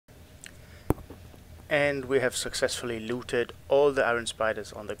And we have successfully looted all the iron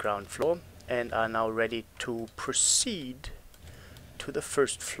spiders on the ground floor and are now ready to proceed to the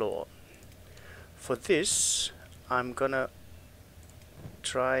first floor. For this, I'm gonna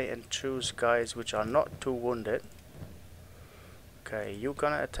try and choose guys which are not too wounded. Okay, you're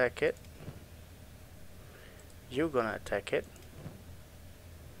gonna attack it. You're gonna attack it.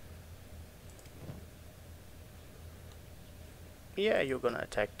 Yeah, you're gonna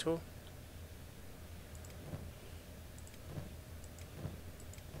attack too.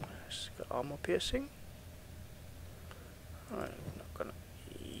 It's got armor piercing. Alright, not gonna.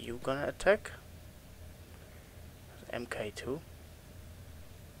 You gonna attack? MK2.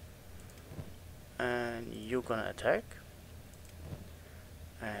 And you're gonna attack.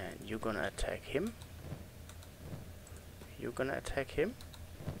 And you're gonna attack him. You're gonna attack him.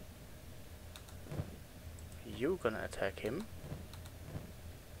 You're gonna attack him.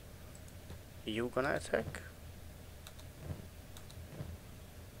 You're gonna attack.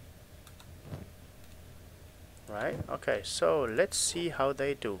 Right, okay, so let's see how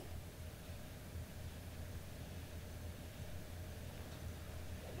they do.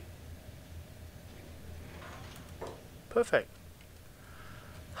 Perfect.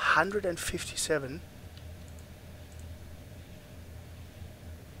 157.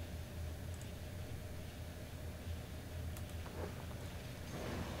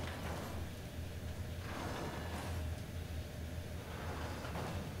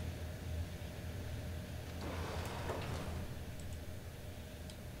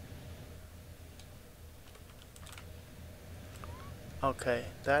 Okay,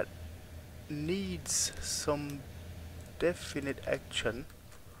 that needs some definite action.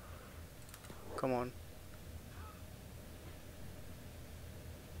 Come on.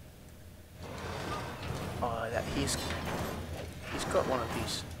 Oh, that he's got one of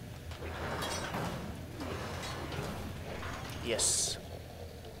these. Yes.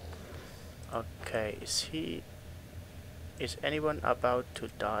 Okay, is anyone about to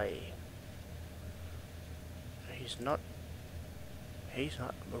die? He's not.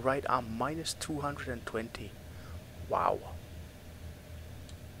 Right arm minus 220. Wow.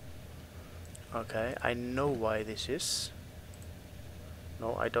 Okay, I know why this is.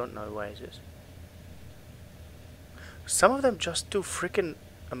 No, I don't know why it is. Some of them just do freaking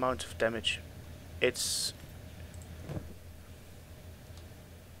amounts of damage. It's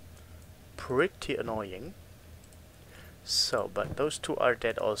pretty annoying. So, but those two are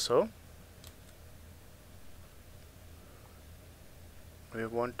dead also. We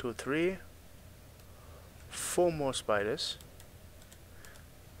have 1, 2, 3, 4 more spiders.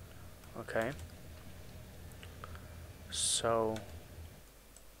 Okay. So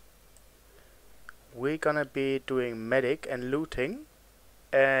we're gonna be doing medic and looting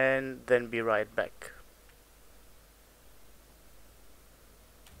and then be right back.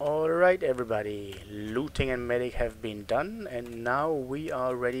 Alright everybody, looting and medic have been done and now we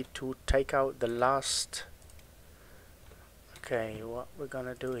are ready to take out the last. Okay, what we're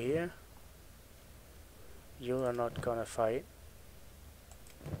gonna do here, you are not gonna fight.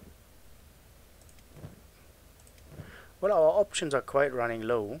 Well, our options are quite running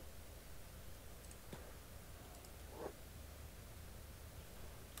low.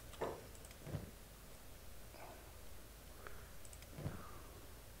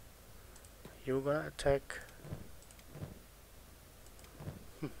 You're gonna attack.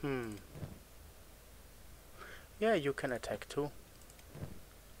 Yeah, you can attack too.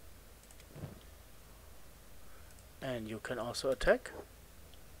 And you can also attack.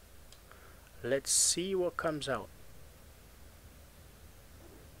 Let's see what comes out.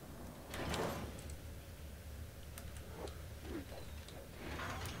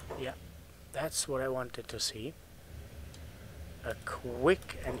 Yeah, that's what I wanted to see. A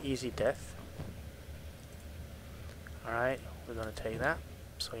quick and easy death. Alright, we're gonna take that.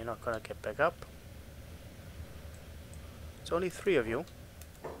 So you're not gonna get back up. It's only 3 of you.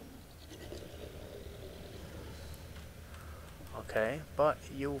 Okay, but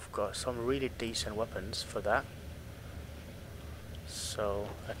you've got some really decent weapons for that. So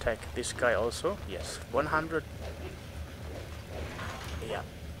attack this guy also. Yes, 100. Yeah,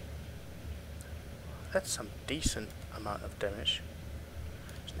 that's some decent amount of damage.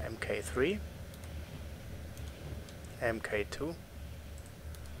 It's an MK3, MK2,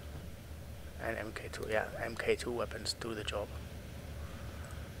 and MK2. Yeah, MK2 weapons do the job.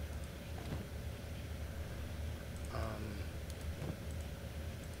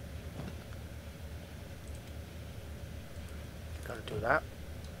 Gonna do that.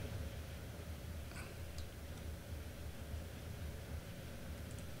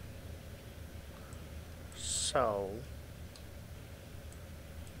 So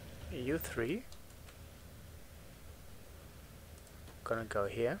you three gonna go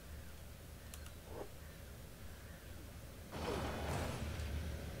here.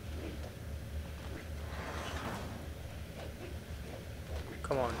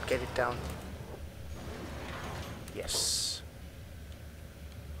 Come on, get it down. Yes.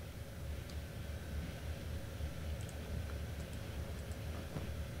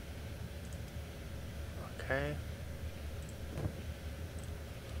 Okay.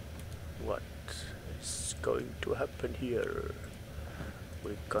 What is going to happen here?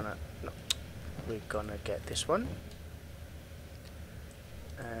 We're gonna get this one,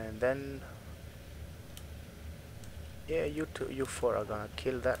 and then yeah, you four are gonna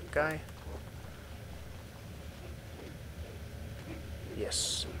kill that guy.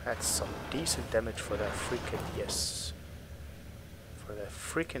 Yes, that's some decent damage for that freaking for that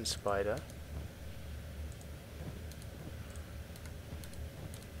freaking spider.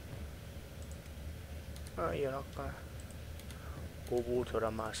 Oh, you're not gonna.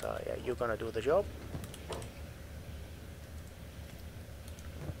 Yeah, you're gonna do the job.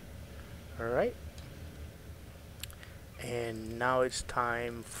 Alright. And now it's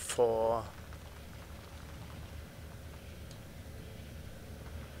time for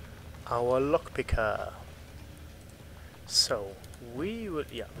our lockpicker. So we will,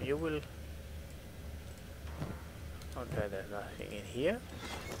 yeah, you will. Okay, there's nothing in here.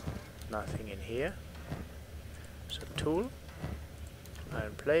 Nothing in here. So tool,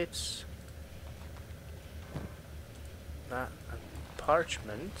 iron plates, that, and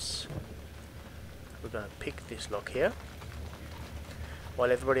parchments. We're gonna pick this lock here,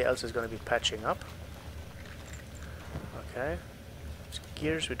 while everybody else is gonna be patching up. Okay.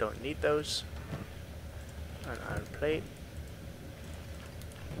 Gears, we don't need those. An iron plate.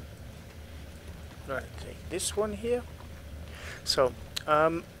 Right, take this one here. So,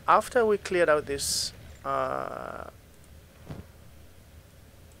 after we cleared out this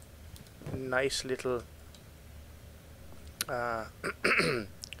nice little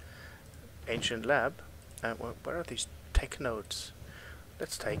ancient lab, where are these tech nodes?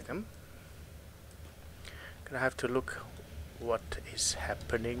 Let's take them. Gonna have to look what is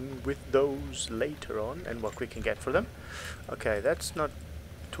happening with those later on and what we can get for them. Okay, that's not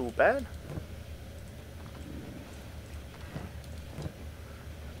too bad.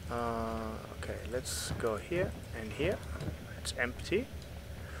 Okay, let's go here and here. It's empty.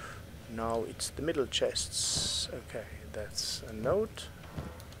 Now it's the middle chests. Okay, that's a note.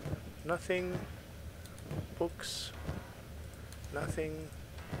 Nothing. Books. Nothing.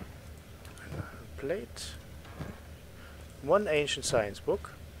 Another plate. One ancient science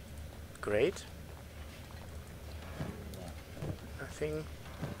book. Great. Nothing.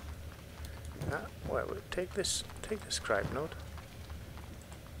 Well, we'll take the scribe note.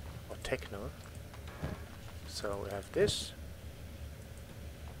 Or tech note. So we have this.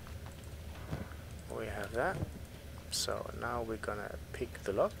 We have that. So now we're gonna pick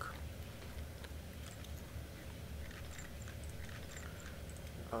the lock.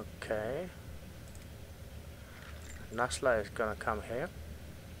 Okay. Nasla is gonna come here.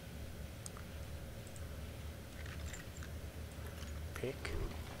 Pick.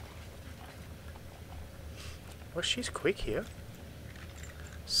 Well, she's quick here.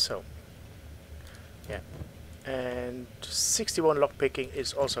 So, yeah. And 61 lockpicking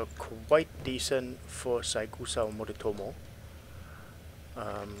is also quite decent for Saigusa or Moritomo.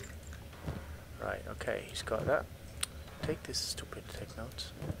 Right, okay, he's got that. Take this stupid tech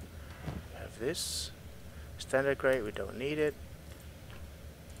notes. We have this. Standard grade, we don't need it.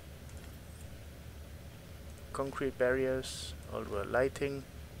 Concrete barriers, old world lighting,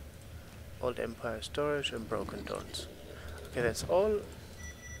 old empire storage, and broken dawns. Okay, that's all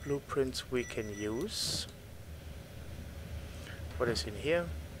blueprints we can use. What is in here?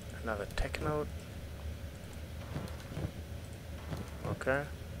 Another tech note. Okay.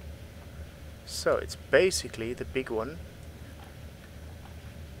 So it's basically the big one.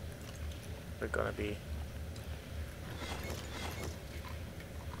 We're gonna be.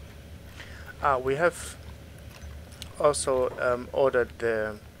 We have also ordered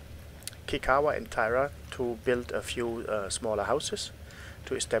the Kikkawa and Tyra to build a few smaller houses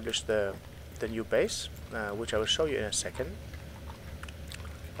to establish the new base, which I will show you in a second.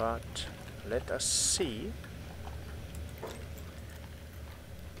 But let us see.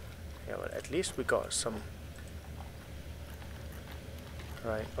 Yeah, well, at least we got some.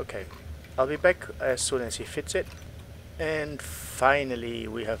 Right, okay. I'll be back as soon as he fits it. And finally,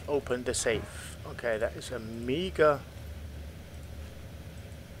 we have opened the safe. Okay, that is a meager.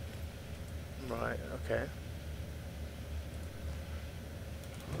 Right, okay.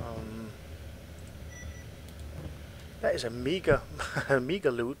 That is a meager, meager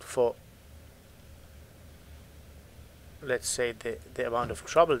loot for, let's say, the amount of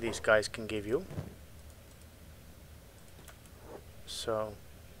trouble these guys can give you. So,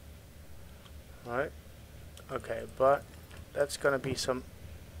 alright, okay, but that's gonna be some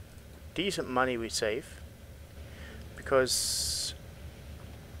decent money we save, because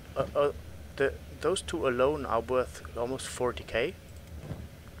those two alone are worth almost 40k.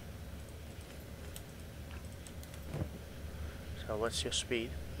 So what's your speed?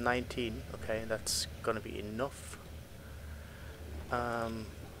 19. Okay, that's gonna be enough.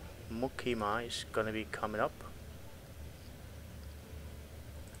 Mukima is gonna be coming up.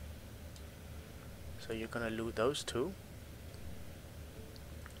 So you're gonna loot those two.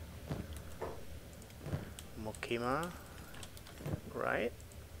 Mukima, right?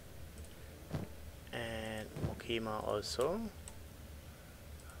 And Mukima also.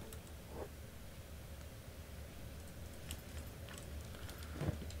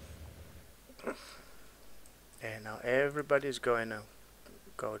 And now everybody's going to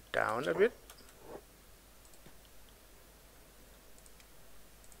go down a bit.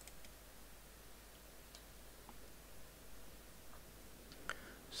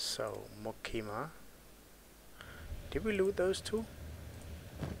 So Mokima, did we loot those two?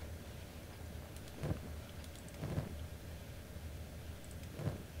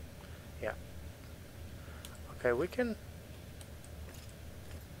 Yeah. Okay, we can.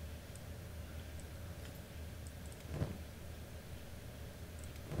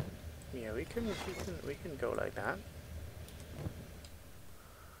 Yeah, we can go like that.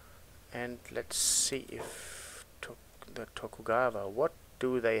 And let's see if the Tokugawa, what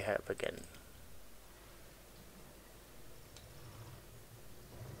do they have again?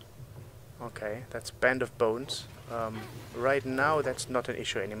 Okay, that's Band of Bones. Right now that's not an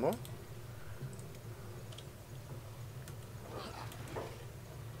issue anymore.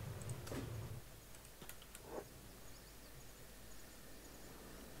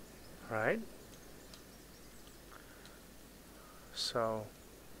 Right. So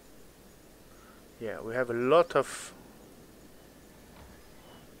yeah, we have a lot of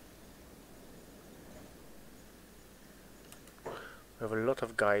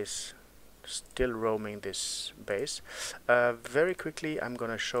guys still roaming this base. Very quickly, I'm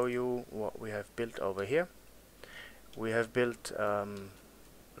gonna show you what we have built over here. We have built a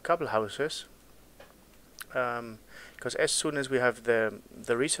couple houses, because as soon as we have the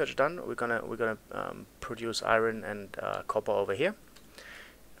research done, we're gonna produce iron and copper over here.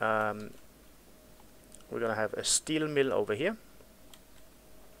 We're gonna have a steel mill over here,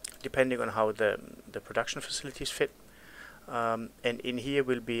 depending on how the production facilities fit. And in here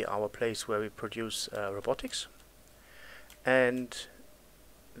will be our place where we produce robotics. And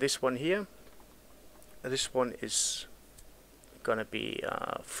this one here, this one is gonna be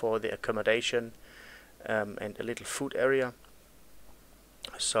for the accommodation and a little food area,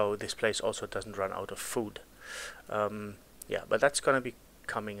 so this place also doesn't run out of food. Yeah, but that's gonna be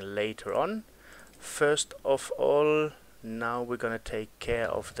coming later on. First of all, now we're gonna take care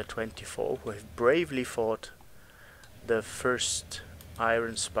of the 24 who have bravely fought the first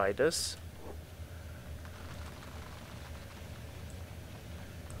iron spiders.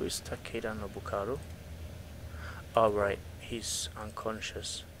 Who is Takeda Nobukaru? Oh right, he's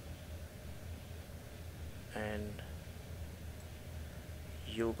unconscious. And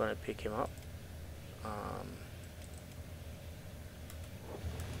you're gonna pick him up.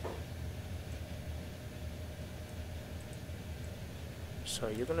 So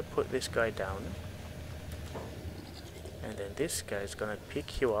you're gonna put this guy down, and then this guy is gonna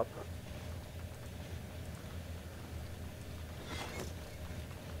pick you up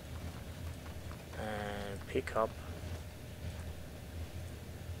and pick up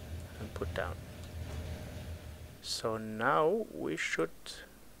and put down. So now we should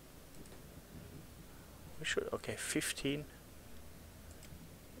okay, 15,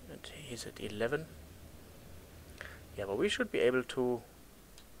 and he's at 11. Yeah, but we should be able to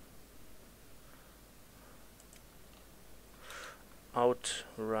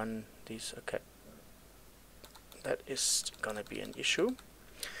outrun these. Okay, that is gonna be an issue.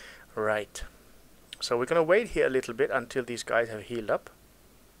 Right, so we're gonna wait here a little bit until these guys have healed up,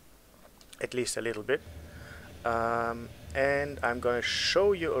 at least a little bit. And I'm gonna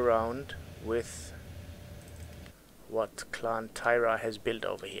show you around with what Clan Tyra has built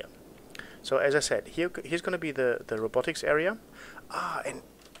over here. So as I said, here's gonna be the robotics area. And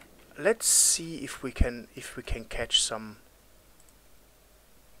let's see if we can catch some.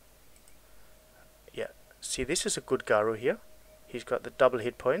 Yeah, see, this is a good Garru here. He's got the double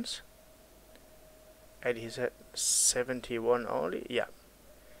hit points. And he's at 71 only. Yeah.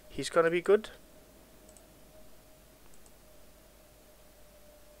 He's gonna be good.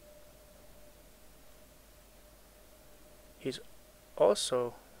 He's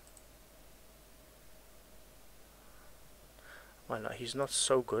also... well, no, he's not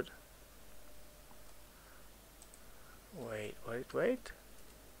so good. Wait.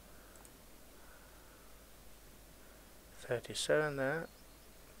 37 there.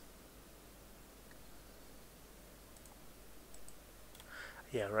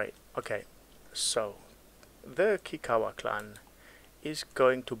 Yeah, right. Okay. So, the Kikkawa clan is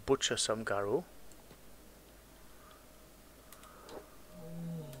going to butcher some Garou.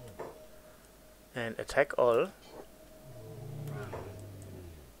 And attack all.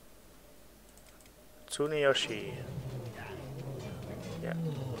 Tsuneyoshi. Yeah.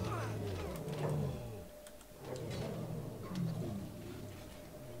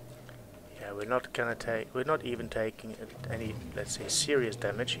 Yeah, we're not even taking any, let's say, serious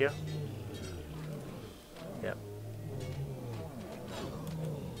damage here. Yeah.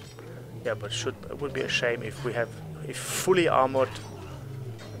 Yeah, but it would be a shame if fully armored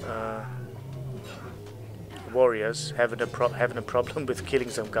warriors having a problem with killing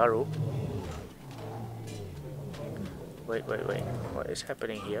some Garou. Wait. What is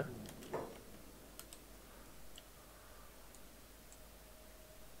happening here?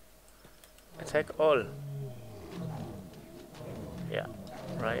 Attack all. Yeah,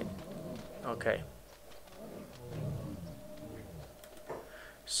 right. Okay.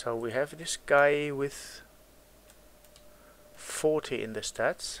 So we have this guy with 40 in the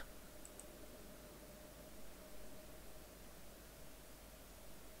stats.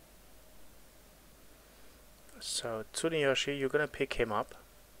 So Tsuneyoshi, you're gonna pick him up.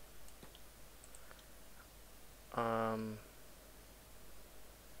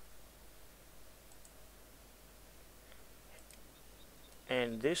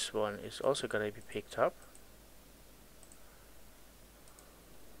 And this one is also gonna be picked up.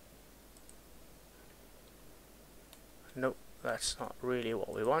 Nope, that's not really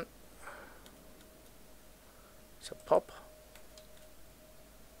what we want. It's a pop.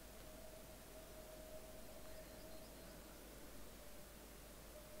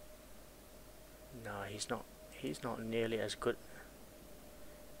 No, he's not nearly as good.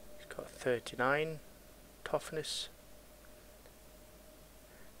 He's got 39 toughness.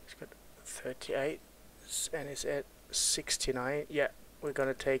 He's got 38 and he's at 69. Yeah, we're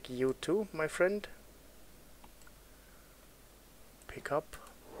gonna take you too, my friend. Pick up.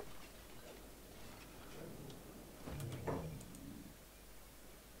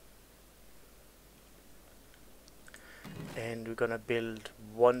 And we're gonna build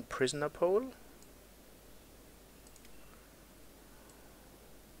one prisoner pole.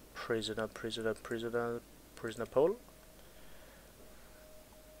 Prisoner pole.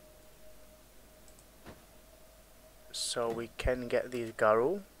 So we can get these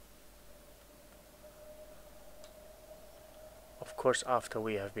Garou. Of course, after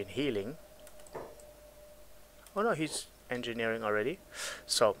we have been healing. Oh no, he's engineering already.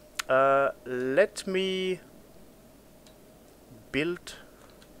 So, let me build...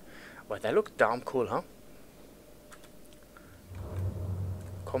 well, they look damn cool, huh?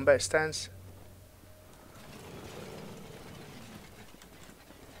 Combat stance.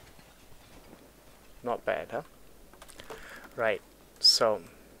 Not bad, huh? Right, so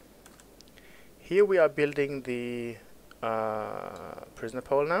here we are building the prisoner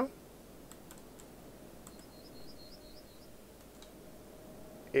pole now.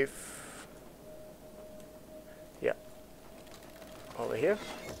 Yeah, over here,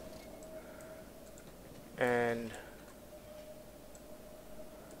 and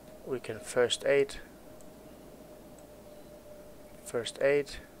we can first aid, and first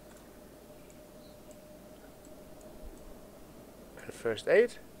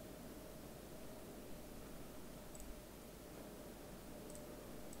aid.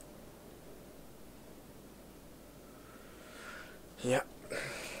 Yeah,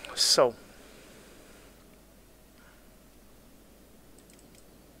 so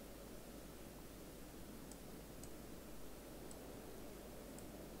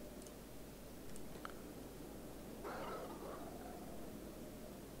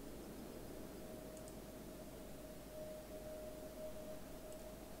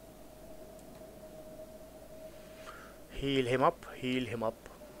heal him up.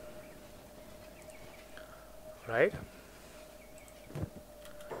 Right?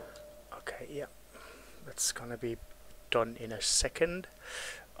 Okay, yeah. That's gonna be done in a second.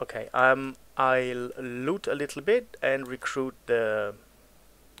 Okay, I'll loot a little bit and recruit the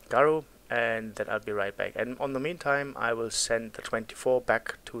Garrus, and then I'll be right back. And on the meantime, I will send the 24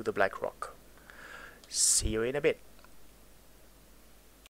 back to the Black Rock. See you in a bit.